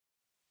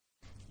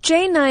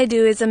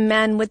Naidoo is a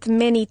man with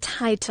many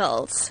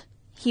titles.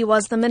 He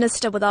was the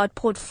minister without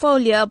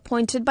portfolio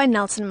appointed by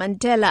Nelson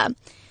Mandela,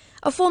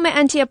 a former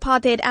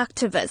anti-apartheid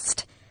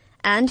activist,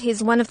 and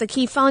he's one of the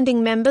key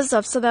founding members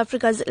of South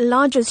Africa's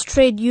largest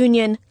trade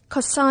union,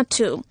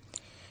 COSATU.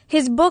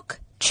 His book,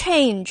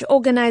 Change,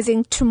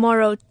 Organising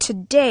Tomorrow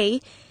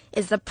Today,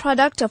 is the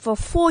product of a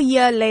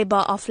 4-year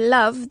labour of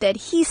love that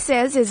he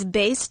says is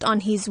based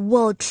on his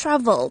world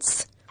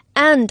travels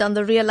and on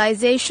the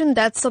realization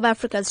that South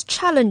Africa's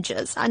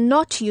challenges are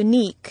not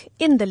unique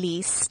in the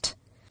least.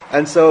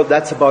 And so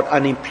that's about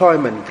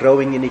unemployment,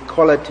 growing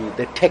inequality,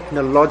 the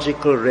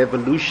technological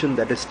revolution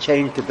that has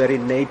changed the very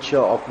nature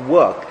of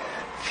work.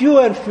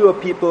 Fewer and fewer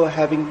people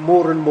having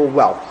more and more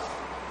wealth.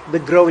 The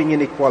growing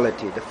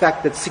inequality, the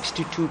fact that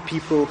 62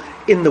 people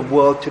in the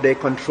world today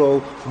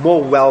control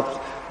more wealth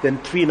than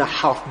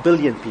 3.5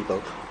 billion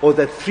people, or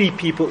that 3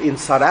 people in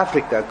South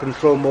Africa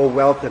control more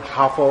wealth than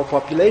half our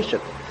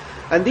population.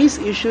 And these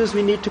issues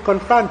we need to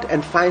confront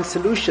and find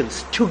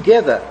solutions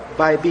together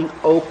by being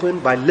open,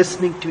 by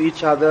listening to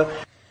each other.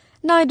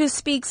 Naidoo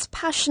speaks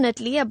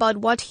passionately about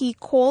what he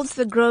calls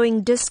the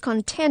growing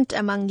discontent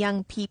among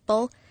young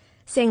people,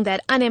 saying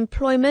that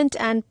unemployment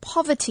and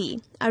poverty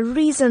are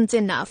reasons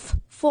enough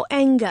for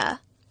anger.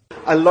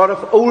 A lot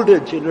of older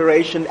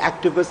generation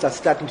activists are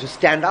starting to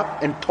stand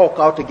up and talk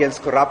out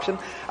against corruption.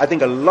 I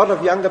think a lot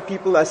of younger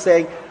people are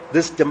saying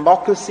this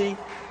democracy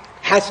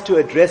has to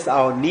address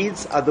our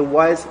needs,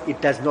 otherwise it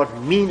does not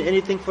mean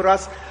anything for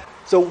us.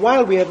 So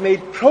while we have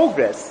made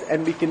progress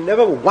and we can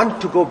never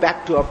want to go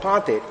back to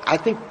apartheid, I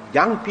think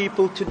young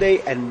people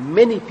today and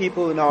many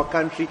people in our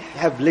country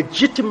have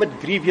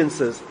legitimate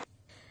grievances.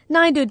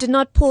 Naidoo did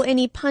not pull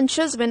any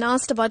punches when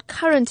asked about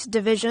current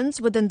divisions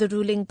within the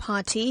ruling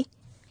party.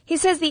 He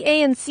says the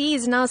ANC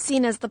is now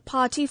seen as the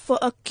party for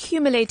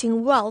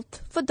accumulating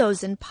wealth for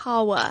those in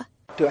power.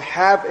 To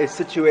have a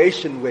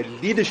situation where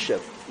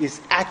leadership is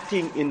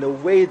acting in a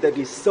way that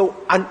is so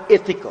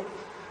unethical,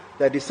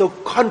 that is so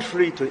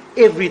contrary to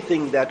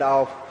everything that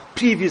our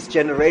previous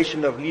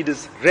generation of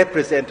leaders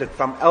represented,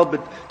 from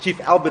Chief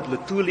Albert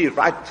Luthuli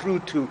right through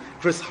to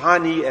Chris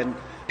Hani, and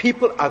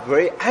people are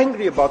very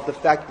angry about the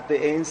fact that the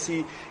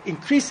ANC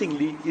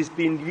increasingly is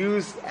being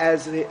used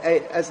as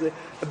a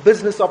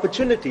business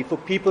opportunity for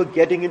people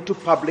getting into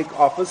public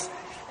office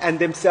and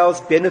themselves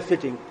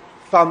benefiting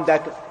from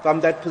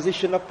that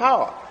position of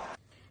power.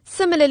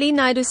 Similarly,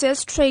 Naidoo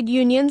says trade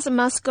unions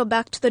must go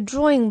back to the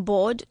drawing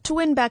board to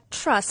win back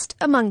trust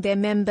among their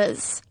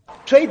members.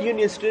 Trade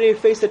unions today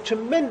face a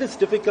tremendous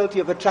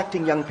difficulty of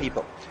attracting young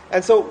people.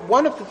 And so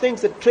one of the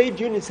things that trade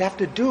unions have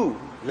to do,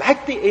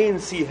 like the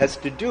ANC has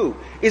to do,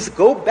 is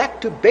go back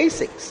to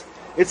basics.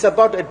 It's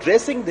about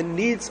addressing the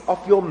needs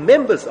of your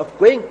members, of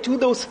going to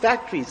those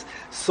factories,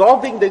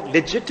 solving the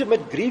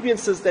legitimate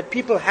grievances that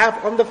people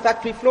have on the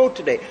factory floor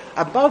today,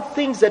 about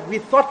things that we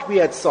thought we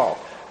had solved: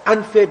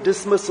 unfair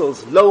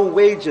dismissals, low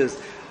wages,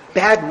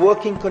 bad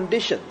working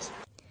conditions.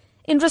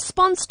 In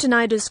response to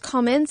Naidoo's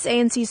comments,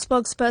 ANC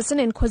spokesperson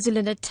in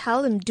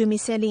KwaZulu-Natal,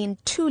 Mdumiseni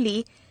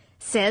Ntuli,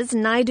 says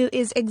Naidoo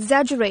is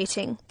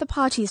exaggerating the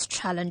party's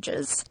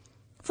challenges.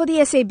 For the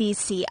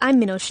SABC, I'm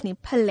Minoshni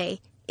Pillay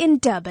in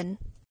Durban.